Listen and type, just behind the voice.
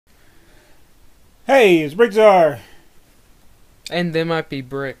Hey, it's BrickTsar. And they might be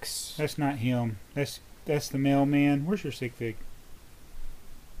bricks. That's not him. That's the mailman. Where's your sig fig?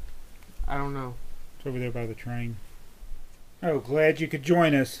 I don't know. It's over there by the train. Oh, glad you could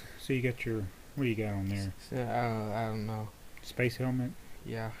join us. So you got your, what do you got on there? I don't know. Space helmet?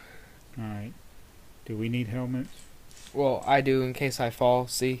 Yeah. Alright. Do we need helmets? Well, I do in case I fall,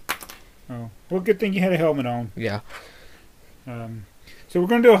 see? Oh. Well, good thing you had a helmet on. Yeah. So we're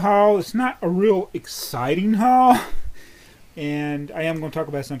going to do a haul. It's not a real exciting haul. And I am going to talk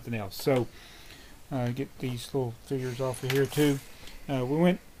about something else. So, get these little figures off of here too. We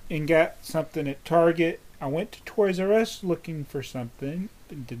went and got something at Target. I went to Toys R Us looking for something,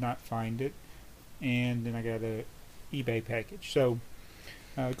 but did not find it. And then I got a eBay package. So,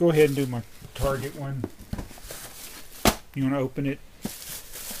 go ahead and do my Target one. You want to open it?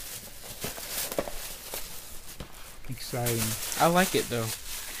 Exciting. I like it though.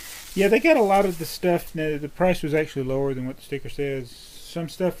 Yeah, they got a lot of the stuff. Now, the price was actually lower than what the sticker says. Some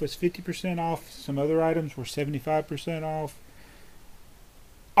stuff was 50% off. Some other items were 75% off.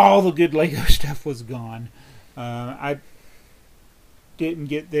 All the good Lego stuff was gone. I didn't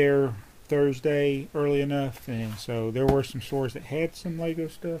get there Thursday early enough, and so there were some stores that had some Lego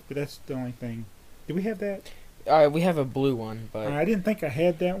stuff, but that's the only thing. Did we have that? We have a blue one, but I didn't think I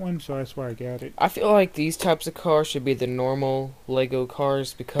had that one, so that's why I got it. I feel like these types of cars should be the normal Lego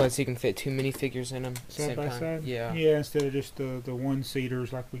cars because you can fit too many figures in them at the Side same by time. side? Yeah. Yeah, instead of just the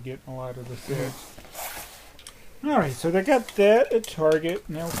one-seaters like we get in a lot of the sets. Alright, so they got that at Target.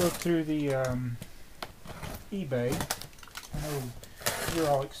 Now we'll go through the eBay. I know you're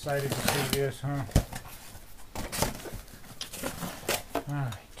all excited to see this, huh?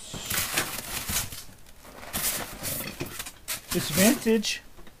 Alright. It's vintage.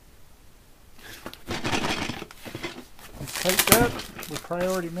 It's taped up with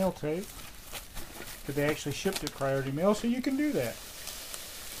priority mail tape. But they actually shipped it priority mail, so you can do that.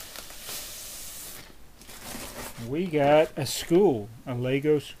 We got a school, a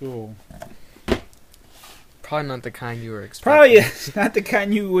Lego school. Probably not the kind you were expecting. Probably it's not the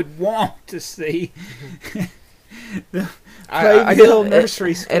kind you would want to see. The Playville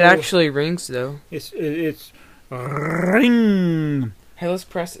Nursery School. It actually rings though. It's ring. Hey, let's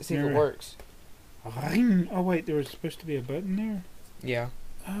press it, see if it works. Ring. Oh wait, there was supposed to be a button there. Yeah.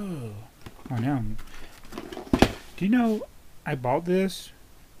 Oh. Oh now. Do you know I bought this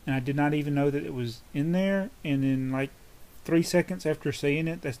and I did not even know that it was in there, and then like 3 seconds after seeing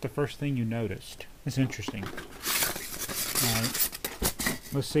it, that's the first thing you noticed. It's interesting. Alright.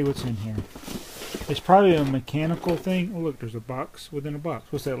 Let's see what's in here. It's probably a mechanical thing. Oh look, there's a box within a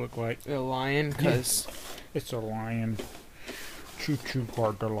box. What's that look like? A lion, because it's a lion. Choo-choo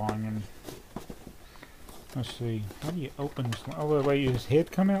card, the lion. Let's see. How do you open this? Oh wait, his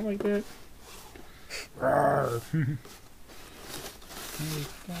head come out like that? Rawr.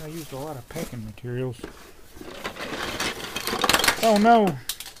 I used a lot of packing materials. Oh no!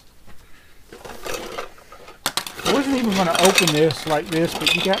 I wasn't even going to open this like this,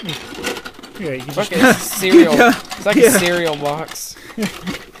 but you got me. Yeah, you just it's a cereal. It's like a cereal box.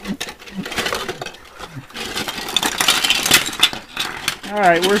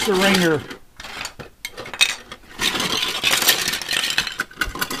 Alright, where's the ringer?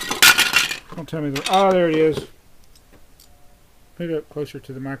 Don't tell me the. Oh, there it is. Put it up closer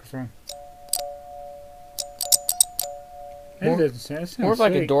to the microphone. That doesn't sound. That sounds more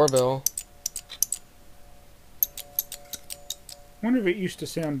like sick. a doorbell. I wonder if it used to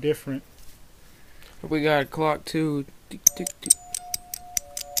sound different. We got a clock too. Tick, tick, tick.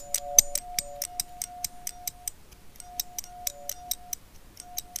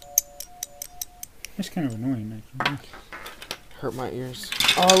 That's kind of annoying, actually. Hurt my ears.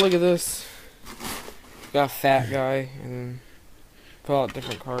 Oh, look at this. Got a fat guy and pull out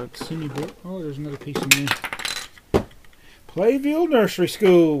different cards. Oh, there's another piece in there. Playville Nursery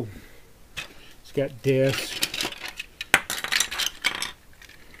School. It's got desks.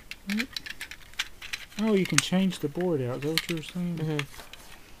 Oh, you can change the board out. Is that what you were saying?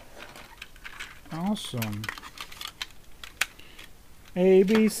 Awesome. A,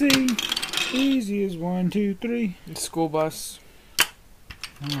 B, C. Easy as 1, 2, 3. School bus.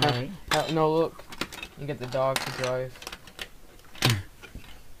 Alright. No, look. You get the dog to drive.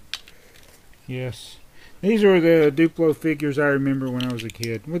 Yes. These are the DUPLO figures I remember when I was a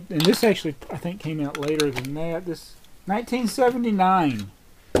kid. And this actually, I think, came out later than that. This 1979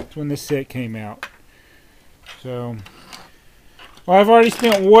 is when this set came out. So, well, I've already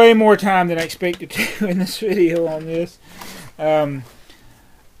spent way more time than I expected to in this video on this. When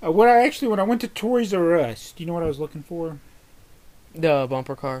I went to Toys R Us, do you know what I was looking for? The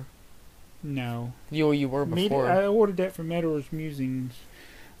bumper car. No. You were before. I ordered that from Meadows Musings.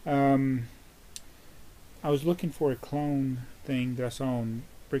 I was looking for a clone thing that I saw on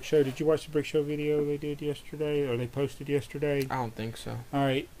Brick Show. Did you watch the Brick Show video they did yesterday, or they posted yesterday? I don't think so.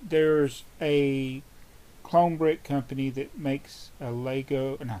 Alright, there's a clone brick company that makes a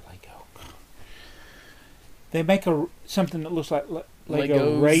Lego, not Lego. They make something that looks like Lego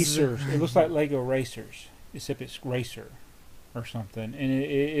Legos. Racers. It looks like Lego Racers, except it's Racer or something. And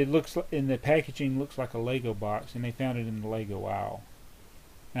it looks like, in the packaging looks like a Lego box, and they found it in the Lego aisle.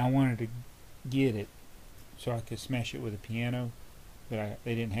 And I wanted to get it so I could smash it with a piano, but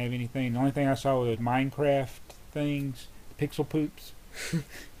they didn't have anything. The only thing I saw was Minecraft things, Pixel Poops.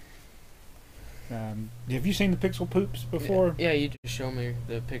 Have you seen the Pixel Poops before? Yeah, you just showed me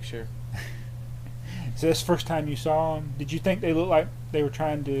the picture. So that's the first time you saw them? Did you think they looked like they were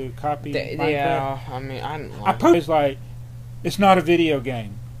trying to copy Minecraft? Yeah, I mean, I didn't I put it's like, it's not a video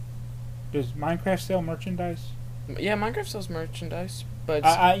game. Does Minecraft sell merchandise? Yeah, Minecraft sells merchandise, but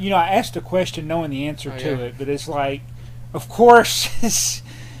I asked a question knowing the answer to it, but it's like, of course, it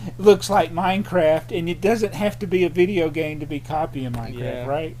looks like Minecraft, and it doesn't have to be a video game to be copying Minecraft,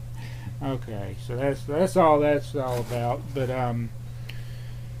 right? Okay, so that's all about. But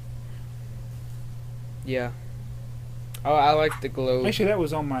yeah. Oh, I like the glow. actually, that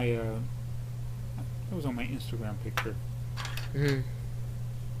was on my Instagram picture. Mm.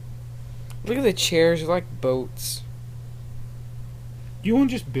 Look at the chairs, they're like boats. Do you want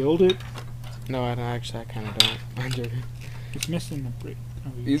to just build it? No, I don't. Actually, I kind of don't. I'm joking. It's missing the brick.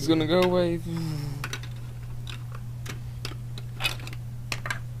 Oh, He's gonna go away.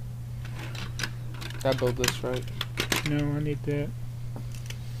 I built this right. No, I need that.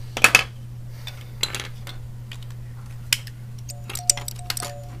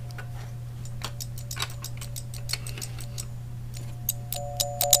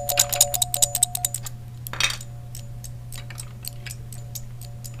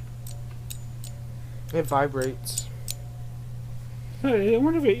 It vibrates. I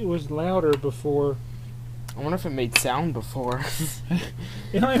wonder if it was louder before. I wonder if it made sound before.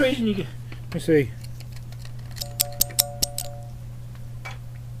 The only reason you get... Let me see.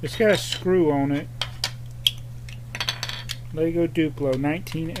 It's got a screw on it. Lego Duplo,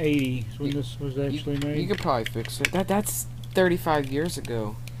 1980 is when this was actually made. You could probably fix it. That's 35 years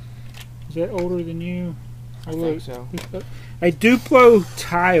ago. Is that older than you? I think so. A Duplo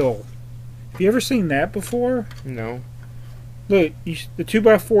tile. Have you ever seen that before? No. Look, the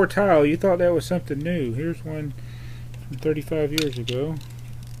 2x4 tile, you thought that was something new. Here's one from 35 years ago.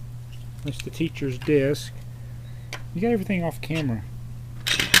 That's the teacher's desk. You got everything off camera.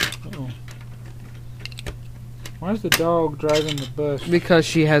 Uh-oh. Why is the dog driving the bus? Because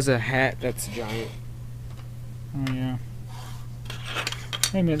she has a hat that's giant. Oh, yeah.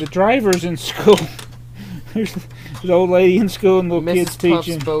 Wait a minute, the driver's in school. There's the old lady in school and little kids Mrs. Puff's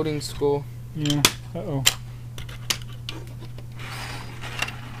teaching. boating school. Yeah. Uh-oh.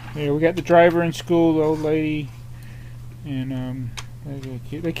 Yeah, we got the driver in school, the old lady, and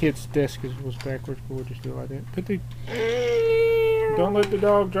the kid's desk was backwards, but we'll just do it like that. Don't let the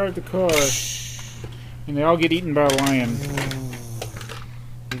dog drive the car. And they all get eaten by a lion.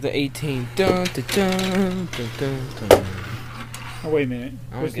 The 18. Dun, dun, dun, dun, dun, dun. Oh, wait a minute.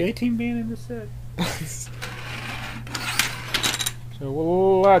 Was the 18 being in the set? So,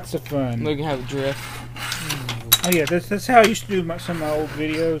 lots of fun. Look at how it drift. Oh, yeah, that's how I used to do some of my old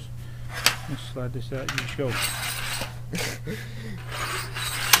videos. Let's slide this out. You just go.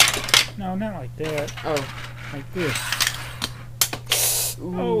 No, not like that. Oh. Like this.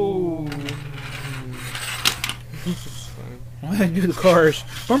 Ooh. Oh. Why did I do the cars?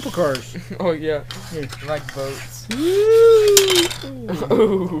 Bumper cars. Oh, yeah. Here. Like boats.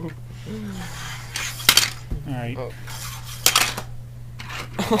 Ooh. Alright. Oh.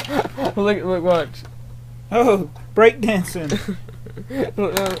 Look, watch. Oh, breakdancing.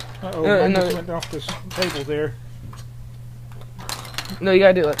 Uh-oh, mine no. just went off this table there. No, you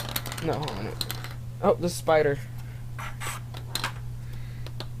gotta do it. No, hold on. Oh, the spider.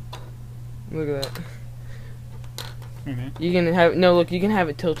 Look at that. Mm-hmm. You can have look. You can have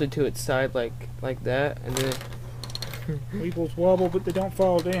it tilted to its side like that, and then Weebles wobble, but they don't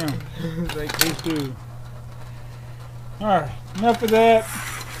fall down. like These do. Alright, enough of that.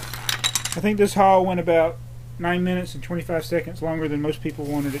 I think this haul went about 9 minutes and 25 seconds longer than most people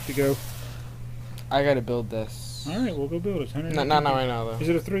wanted it to go. I gotta build this. Alright, we'll go build it. Not right now though. Is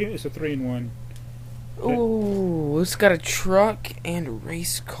it a 3? It's a 3-in-1. Ooh, it's got a truck and a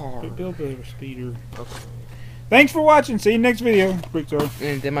race car. Build the speeder. Okay. Thanks for watching. See you next video. BrickTsar.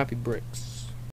 And there might be bricks.